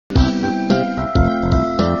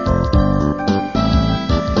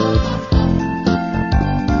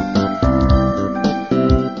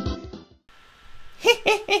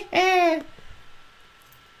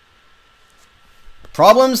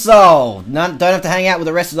Problem solved. Don't have to hang out with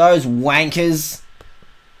the rest of those wankers.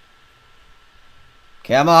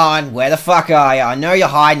 Come on, where the fuck are you? I know you're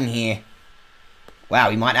hiding here. Wow,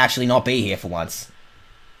 we might actually not be here for once.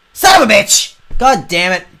 Son of a bitch! God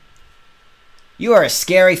damn it. You are a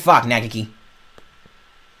scary fuck, Nagiki.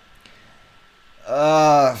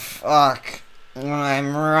 Fuck.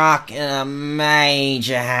 I'm rocking a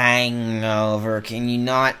major hangover. Can you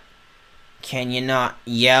not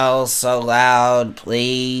yell so loud,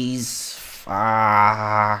 please?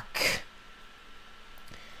 Fuck.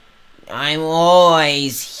 I'm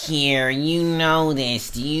always here, you know this.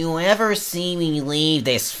 Do you ever see me leave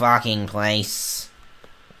this fucking place?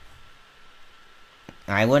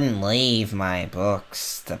 I wouldn't leave my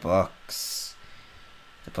books. The books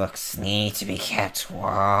need to be kept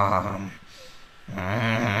warm.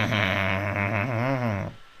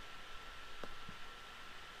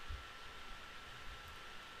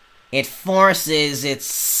 It forces its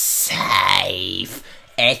safe,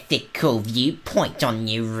 ethical viewpoint on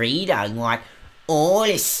you, reader, like all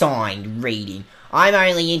assigned reading. I'm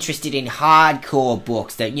only interested in hardcore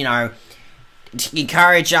books that, you know,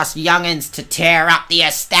 encourage us young'uns to tear up the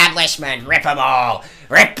establishment, rip 'em all,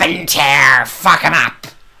 rip and tear, fuck 'em up.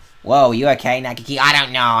 Whoa, you okay, Nagiki? I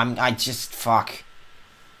don't know, I just, fuck.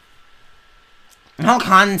 The whole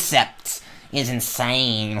concept is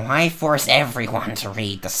insane. Why force everyone to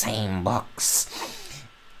read the same books?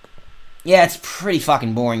 Yeah, it's pretty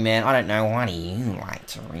fucking boring, man. I don't know, what do you like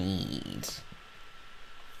to read?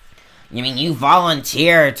 You mean, you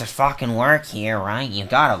volunteered to fucking work here, right? You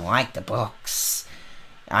gotta like the books.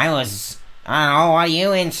 I don't know, what are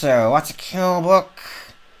you into? What's a cool book?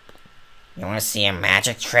 You wanna see a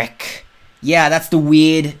magic trick? Yeah, that's the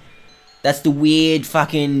weird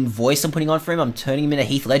fucking voice I'm putting on for him. I'm turning him into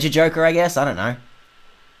Heath Ledger Joker, I guess? I don't know.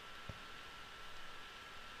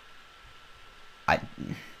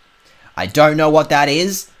 I don't know what that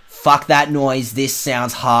is. Fuck that noise. This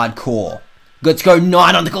sounds hardcore. Let's go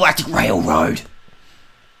 9 on the Galactic Railroad.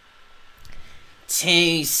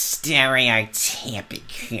 Too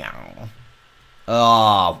stereotypical.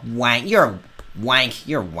 Oh, wank. You're a wank.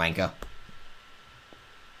 You're a wanker.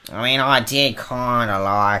 I mean, I did kinda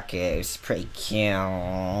like it. It was pretty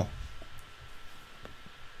cool.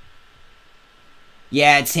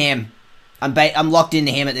 Yeah, it's him. I'm locked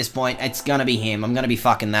into him at this point. It's gonna be him. I'm gonna be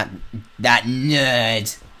fucking that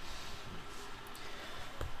nerd.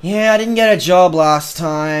 Yeah, I didn't get a job last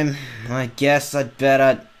time. I guess I'd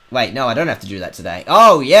better... Wait, no, I don't have to do that today.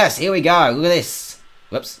 Oh, yes, here we go. Look at this.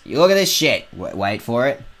 Whoops. Look at this shit. Wait for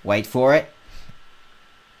it. Wait for it.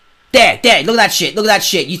 There, look at that shit. Look at that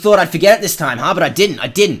shit. You thought I'd forget it this time, huh? But I didn't. I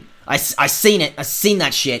seen it. I seen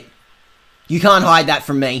that shit. You can't hide that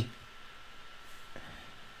from me.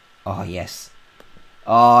 Oh, yes.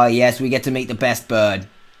 Oh, yes, we get to meet the best bird.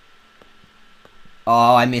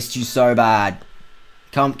 Oh, I missed you so bad.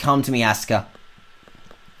 Come to me, Asuka.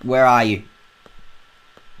 Where are you?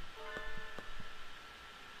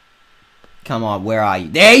 Come on, where are you?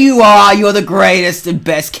 There you are! You're the greatest and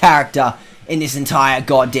best character in this entire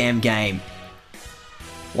goddamn game.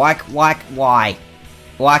 Why? Why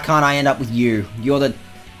can't I end up with you? You're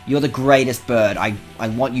the greatest bird. I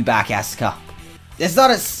want you back, Asuka. It's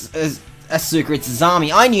not Asuka, it's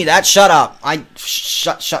Zami. I knew that. Shut up.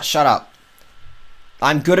 Shut up.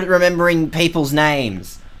 I'm good at remembering people's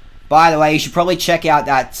names. By the way, you should probably check out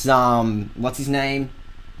that, what's his name?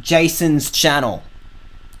 Jason's channel.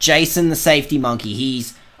 Jason the Safety Monkey.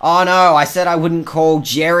 He's... Oh no, I said I wouldn't call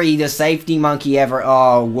Jerry the Safety Monkey ever.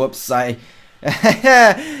 Oh, whoops, don't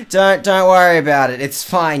worry about it. It's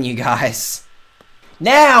fine, you guys.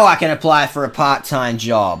 Now I can apply for a part-time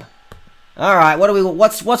job. Alright,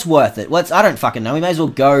 what's worth it? I don't fucking know. We may as well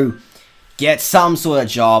go get some sort of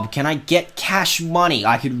job. Can I get cash money?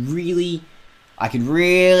 I could really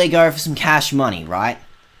go for some cash money, right?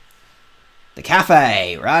 The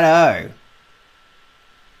cafe, righto.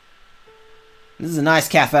 This is a nice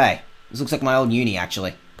cafe. This looks like my old uni,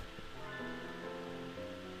 actually.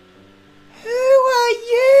 Who are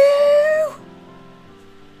you?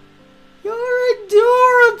 You're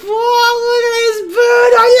adorable. Look at this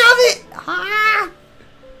bird. I love it. Ah.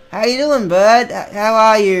 How you doing, bird? How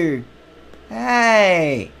are you?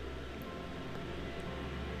 Hey.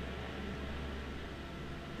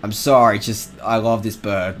 I'm sorry, just, I love this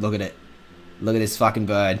bird. Look at it. Look at this fucking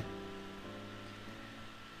bird.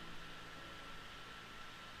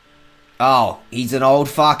 Oh, he's an old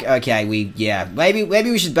fuck? Okay, yeah. Maybe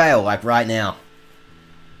we should bail, like, right now.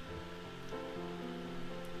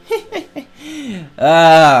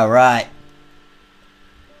 Right.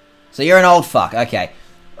 So you're an old fuck, okay.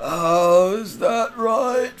 Oh, is that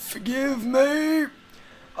right? Forgive me.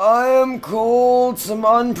 I am called some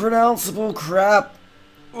unpronounceable crap.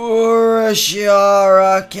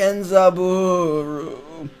 Urashara Kenzaburo.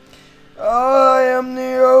 I am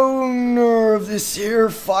the owner of this here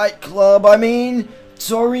fight club. I mean,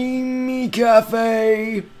 Torimi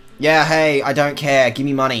Cafe. Yeah, hey, I don't care. Give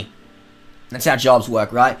me money. That's how jobs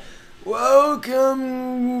work, right?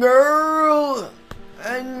 Welcome, girl.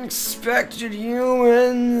 Unexpected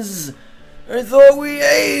humans. I thought we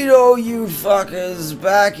ate all you fuckers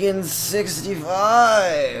back in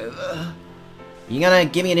 65. You gonna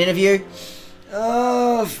give me an interview?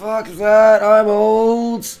 Oh, fuck that. I'm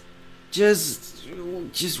old. Just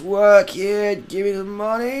work here. Give me the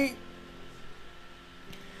money.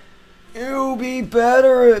 You'll be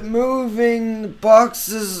better at moving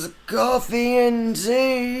boxes of coffee and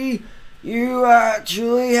tea. You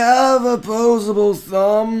actually have opposable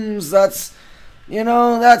thumbs. That's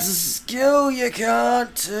a skill you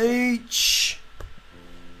can't teach.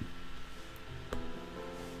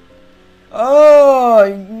 Oh,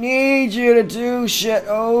 I need you to do shit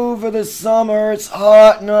over the summer. It's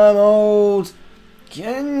hot and I'm old.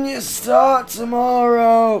 Can you start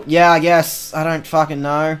tomorrow? Yeah, I guess. I don't fucking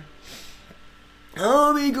know.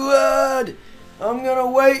 I'll be glad. I'm gonna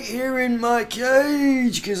wait here in my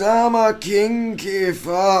cage, 'cause I'm a kinky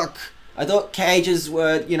fuck. I thought cages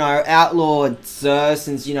were, outlawed, sir,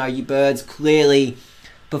 since, you birds clearly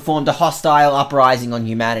performed a hostile uprising on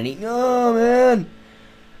humanity. No, man.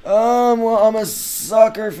 I'm a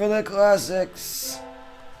sucker for the classics.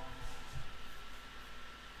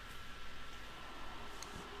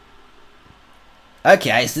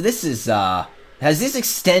 Okay, so this is, has this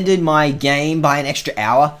extended my game by an extra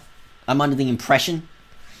hour? I'm under the impression.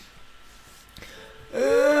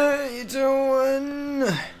 You doing?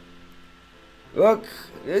 Look,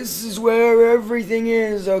 this is where everything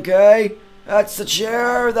is, okay? That's the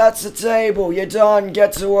chair, that's the table. You're done,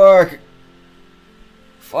 get to work.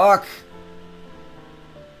 Fuck.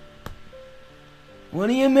 What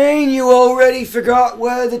do you mean you already forgot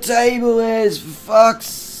where the table is, for fuck's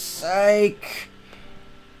sake?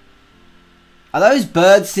 Are those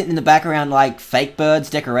birds sitting in the background like fake birds,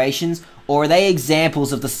 decorations, or are they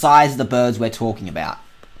examples of the size of the birds we're talking about?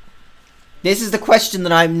 This is the question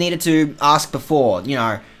that I needed to ask before,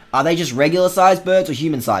 are they just regular sized birds or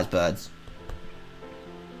human sized birds?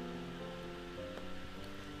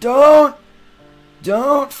 Don't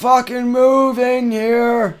fucking move in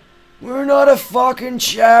here. We're not a fucking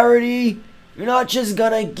charity. You're not just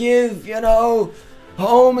gonna give,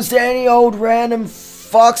 homes to any old random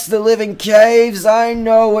fucks that live in caves. I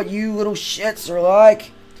know what you little shits are like.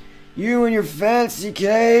 You and your fancy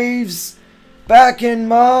caves. Back in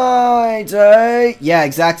my day. Yeah,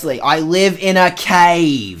 exactly. I live in a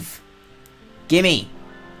cave. Gimme.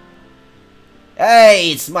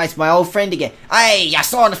 Hey, it's my old friend again. Hey, I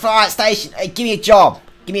saw on the fire station. Hey, give me a job.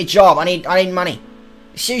 Give me a job. I need money.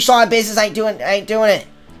 Shoe shine business ain't doing it.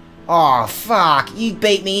 Oh fuck, you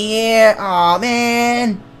beat me here. Oh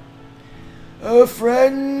man. A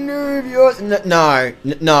friend of yours? No, I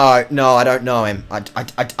don't know him. I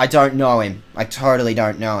don't know him. I totally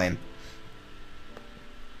don't know him.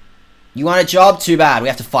 You want a job? Too bad. We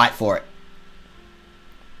have to fight for it.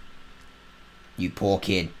 You poor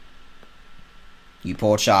kid. You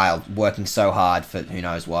poor child, working so hard for who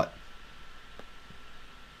knows what.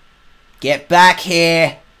 Get back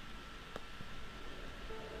here!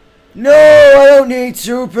 No, I don't need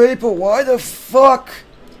two people. Why the fuck?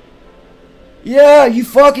 Yeah, you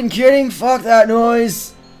fucking kidding? Fuck that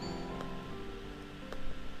noise.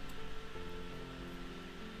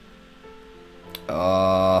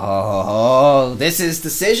 Oh, this is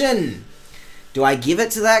decision. Do I give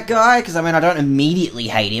it to that guy? Because, I don't immediately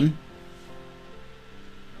hate him.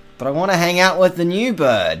 But I want to hang out with the new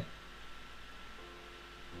bird.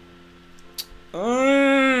 Do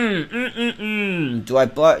I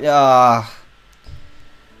blow?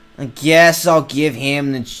 I guess I'll give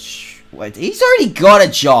him the... Wait, he's already got a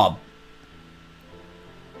job.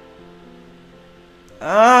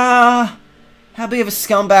 How big of a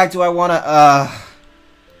scumbag do I want to...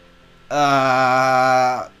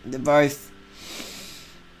 They're both...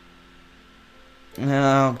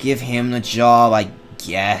 I'll give him the job, I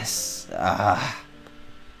guess. Man,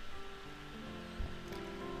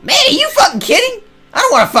 are you fucking kidding? I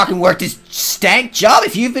don't want to fucking work this stank job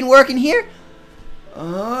if you've been working here.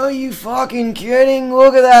 Oh, you fucking kidding?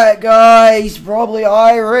 Look at that guy. He's probably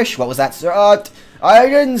Irish. What was that, sir? I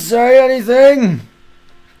didn't say anything.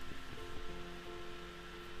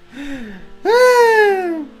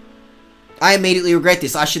 I immediately regret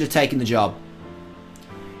this. I should have taken the job.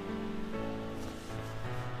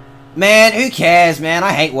 Man, who cares, man?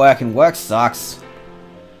 I hate working. Work sucks.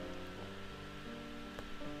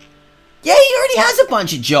 Yeah, he already has a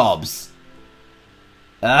bunch of jobs.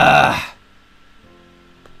 Ugh.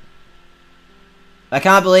 I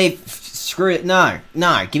can't believe... Screw it. No.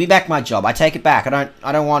 No. Give me back my job. I take it back. I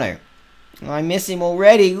don't want to. I miss him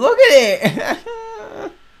already. Look at it.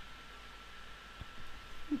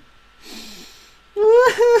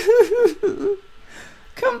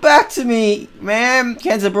 Come back to me, man,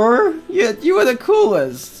 Kenzaburo. You are the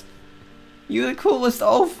coolest. You are the coolest.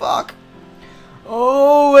 Oh, fuck.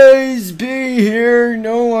 Always be here.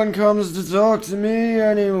 No one comes to talk to me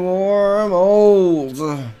anymore. I'm old.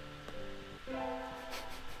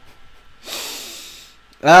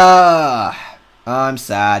 I'm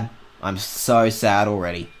sad. I'm so sad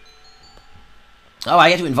already. Oh, I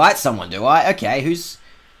get to invite someone, do I? Okay, who's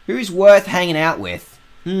worth hanging out with?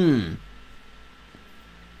 You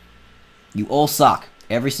all suck.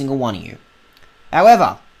 Every single one of you.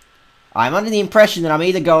 However, I'm under the impression that I'm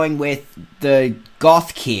either going with the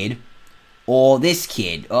goth kid or this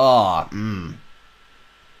kid. Oh,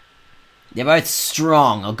 They're both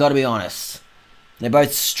strong, I've got to be honest. They're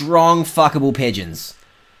both strong, fuckable pigeons.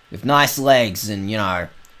 With nice legs and, you know,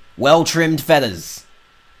 well-trimmed feathers.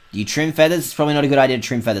 Do you trim feathers? It's probably not a good idea to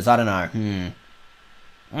trim feathers. I don't know.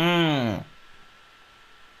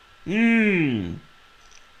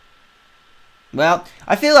 Well,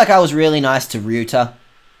 I feel like I was really nice to Ryuta.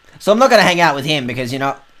 So I'm not going to hang out with him because, you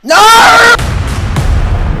know... No!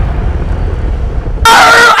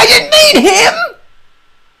 I didn't mean him!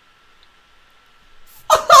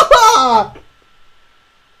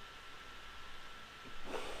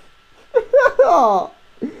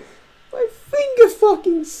 My finger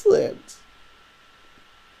fucking slipped.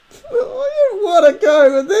 I don't want to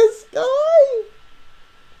go with this guy.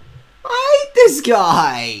 I hate this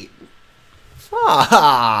guy.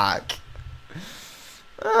 Fuck.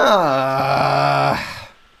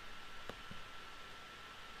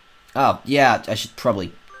 Oh, yeah, I should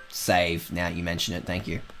probably save now you mention it. Thank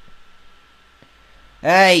you.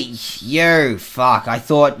 Hey, you. Fuck, I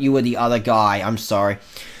thought you were the other guy. I'm sorry.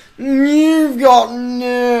 You've got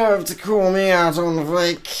nerve to call me out on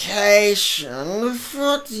vacation. The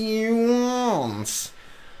fuck do you want?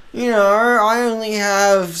 You know, I only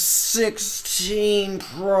have 16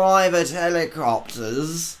 private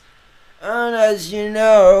helicopters. And as you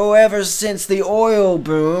know, ever since the oil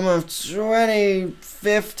boom of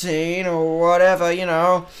 2015 or whatever, you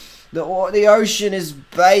know, the ocean is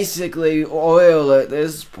basically oil at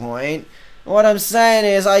this point. What I'm saying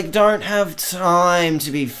is I don't have time to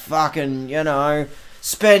be fucking, you know,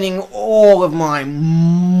 spending all of my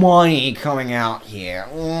money coming out here.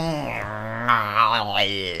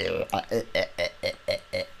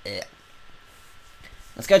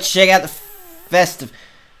 Let's go check out the festive...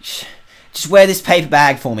 Just wear this paper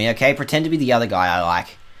bag for me, okay? Pretend to be the other guy I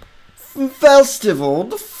like. Festival?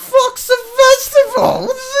 The fuck's a festival?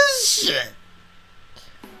 What's this shit?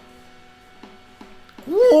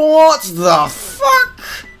 What the fuck?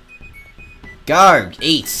 Go,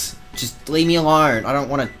 eat. Just leave me alone. I don't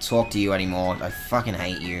want to talk to you anymore. I fucking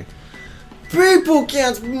hate you. People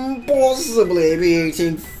can't possibly be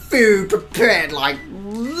eating food prepared like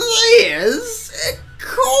this.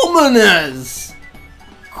 Commoners.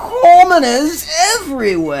 Commoners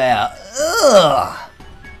everywhere. Ugh.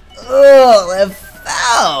 Ugh, they're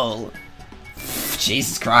foul.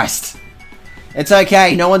 Jesus Christ. It's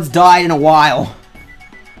okay, no one's died in a while.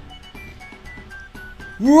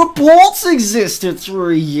 Reports existed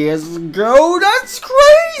 3 years ago, that's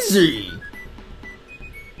crazy!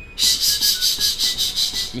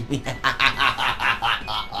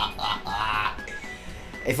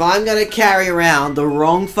 If I'm gonna carry around the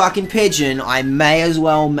wrong fucking pigeon, I may as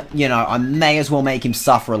well, you know, I may as well make him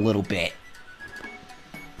suffer a little bit.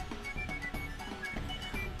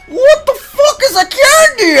 What the fuck is a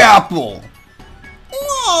candy apple?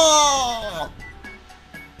 Oh!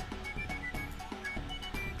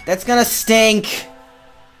 That's gonna stink.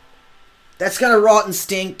 That's gonna rot and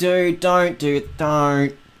stink, dude. Don't, dude.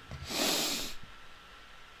 Don't.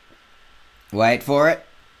 Wait for it.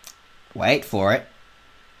 Wait for it.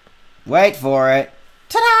 Wait for it.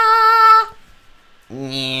 Ta-da!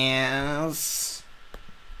 Yes.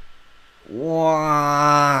 What?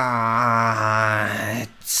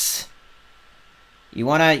 You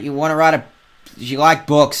wanna write a... You like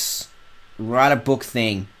books. Write a book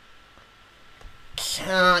thing.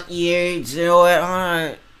 Can't you do it?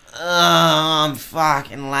 I'm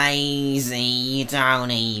fucking lazy. You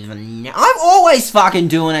don't even know. I'm always fucking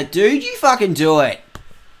doing it, dude. You fucking do it.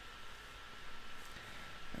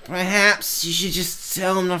 Perhaps you should just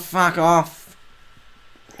tell him to fuck off.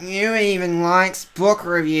 You even likes book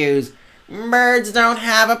reviews. Birds don't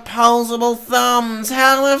have opposable thumbs.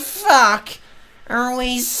 How the fuck are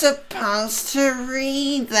we supposed to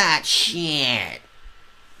read that shit?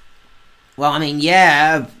 Well, I mean,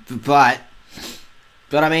 yeah, but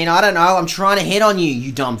I mean, I don't know. I'm trying to hit on you,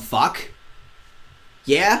 you dumb fuck.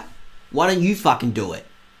 Yeah? Why don't you fucking do it?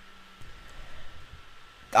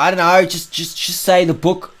 I don't know, just say the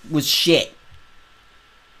book was shit.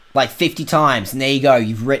 Like 50 times, and there you go,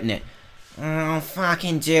 you've written it. I'll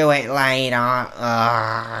fucking do it later.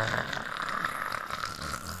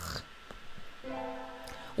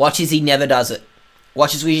 Watch as he never does it.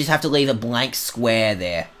 Watch as we just have to leave a blank square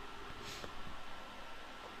there.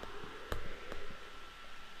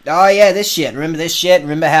 Oh yeah, this shit. Remember this shit?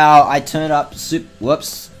 Remember how I turned up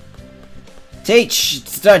whoops.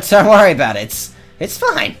 Teach! Don't worry about it. It's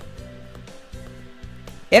fine.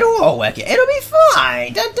 It'll all work. It'll be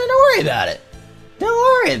fine. Don't worry about it. Don't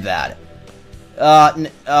worry about it. I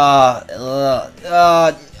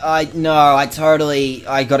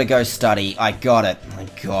gotta go study. I gotta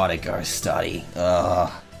go study.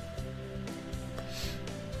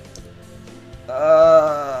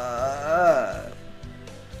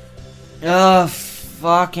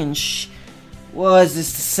 Fucking What is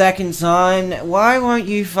this, the second time? Why won't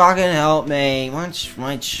you fucking help me? My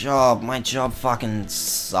job fucking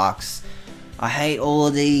sucks. I hate all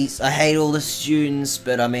of these, I hate all the students,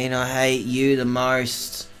 but I mean, I hate you the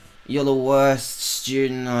most. You're the worst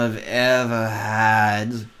student I've ever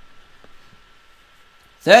had.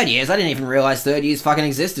 Third years? I didn't even realize third years fucking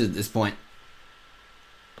existed at this point.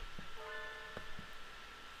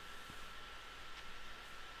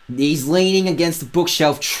 He's leaning against the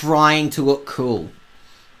bookshelf trying to look cool.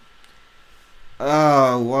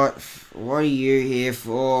 Oh, what are you here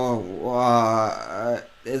for?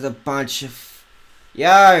 There's a bunch of...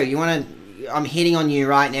 Yo, you wanna... I'm hitting on you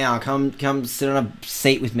right now. Come sit on a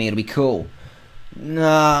seat with me, it'll be cool.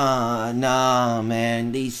 No,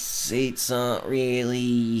 man, these seats aren't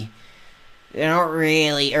really... They're not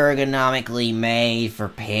really ergonomically made for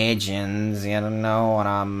pigeons, you know what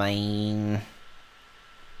I mean?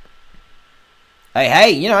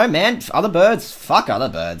 Hey, you know, man, other birds, fuck other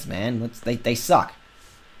birds, man. They suck.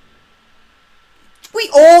 We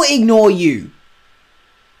all ignore you.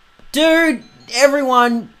 Dude,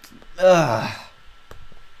 everyone... Ugh.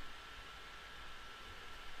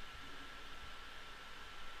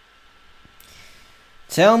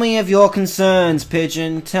 Tell me of your concerns,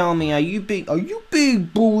 pigeon. Tell me, are you being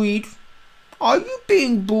bullied? Are you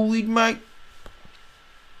being bullied, mate?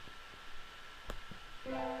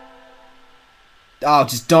 Oh,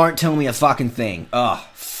 just don't tell me a fucking thing. Oh,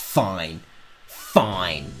 fine.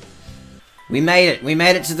 Fine. We made it. We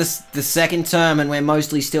made it to the second term and we're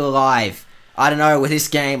mostly still alive. I don't know, with this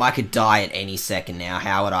game, I could die at any second now.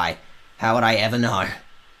 How would I ever know?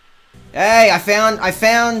 Hey, I found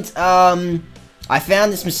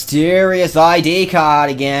this mysterious ID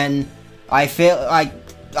card again.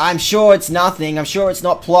 I'm sure it's nothing. I'm sure it's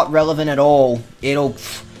not plot relevant at all.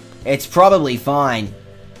 It's probably fine.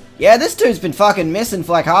 Yeah, this dude's been fucking missing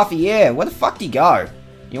for like half a year. Where the fuck did he go?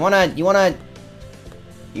 You wanna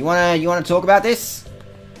talk about this?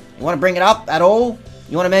 You wanna bring it up at all?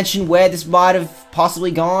 You wanna mention where this might have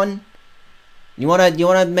possibly gone? You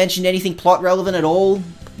wanna mention anything plot relevant at all?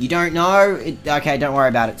 You don't know? Okay, don't worry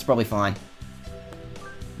about it. It's probably fine.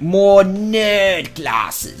 More nerd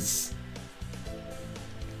classes.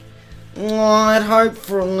 Oh, I'd hope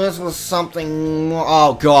for a little something more.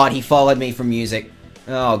 Oh god, he followed me from music.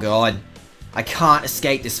 Oh god. I can't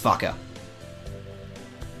escape this fucker.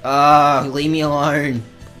 Leave me alone.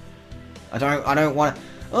 I don't want to...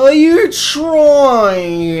 Are you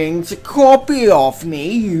trying to copy off me,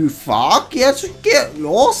 you fuck? Get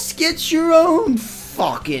lost, get your own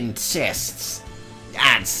fucking tests.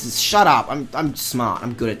 Ads, shut up. I'm smart.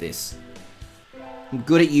 I'm good at this. I'm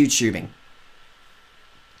good at YouTubing.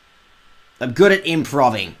 I'm good at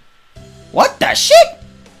improving. What the shit?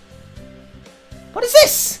 What is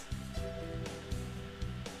this?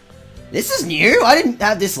 This is new. I didn't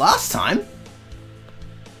have this last time.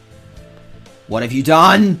 What have you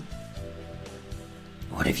done?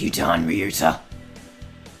 What have you done, Ryuta?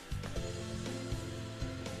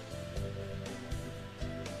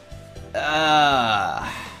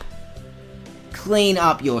 Clean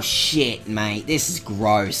up your shit, mate. This is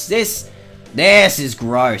gross. This is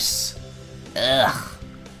gross. Ugh.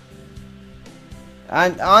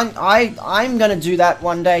 I'm gonna do that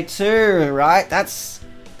one day too, right? That's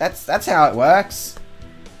how it works.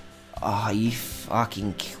 Oh, you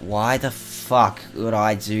fucking... Why the fuck would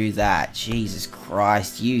I do that? Jesus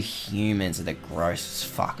Christ, you humans are the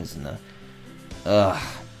grossest fuckers in the... Ugh.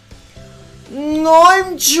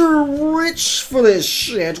 I'm too rich for this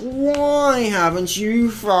shit. Why haven't you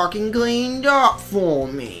fucking cleaned up for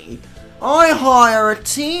me? I hire a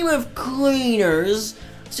team of cleaners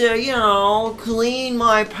to, you know, clean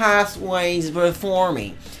my pathways before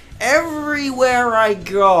me. Everywhere I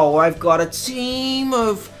go, I've got a team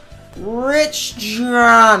of rich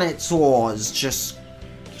janitors just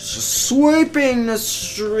sweeping the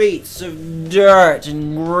streets of dirt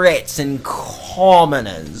and grits and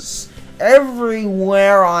commoners.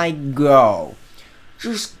 Everywhere I go.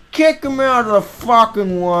 Just kick them out of the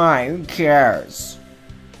fucking way. Who cares?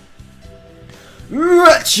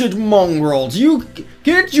 Wretched mongrels,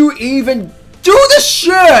 can't you even do the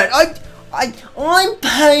shit? I'm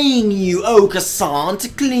paying you, Oka-san, to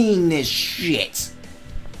clean this shit.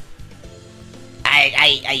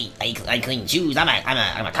 I clean shoes. I'm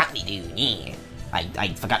a cockney dude. Yeah.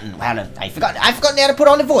 I've forgotten how to put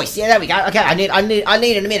on the voice. Yeah, there we go. Okay, I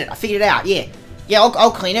need in a minute. I figured it out. Yeah,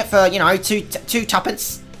 I'll clean it for, you know, two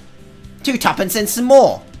tuppence, and some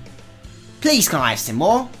more. Please, can I have some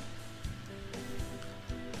more?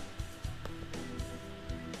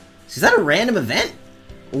 Is that a random event?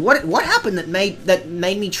 What happened that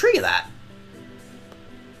made me trigger that?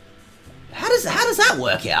 How does that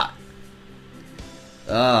work out?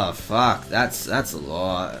 Oh fuck, that's a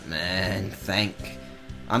lot, man.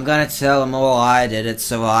 I'm gonna tell them all I did it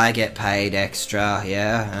so I get paid extra.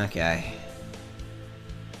 Yeah, okay.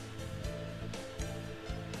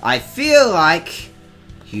 I feel like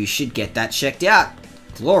you should get that checked out.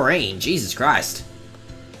 Chlorine, Jesus Christ.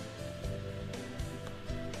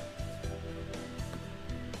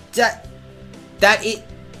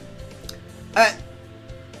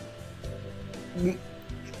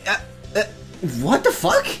 What the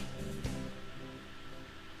fuck?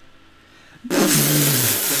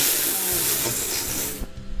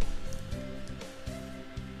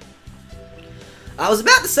 I was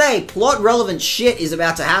about to say plot relevant shit is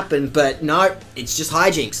about to happen, but no, it's just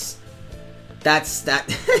hijinks. That's that.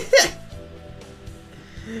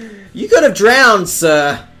 You could have drowned,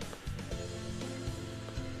 sir.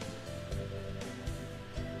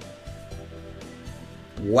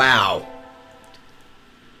 Wow.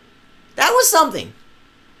 That was something.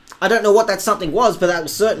 I don't know what that something was, but that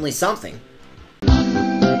was certainly something.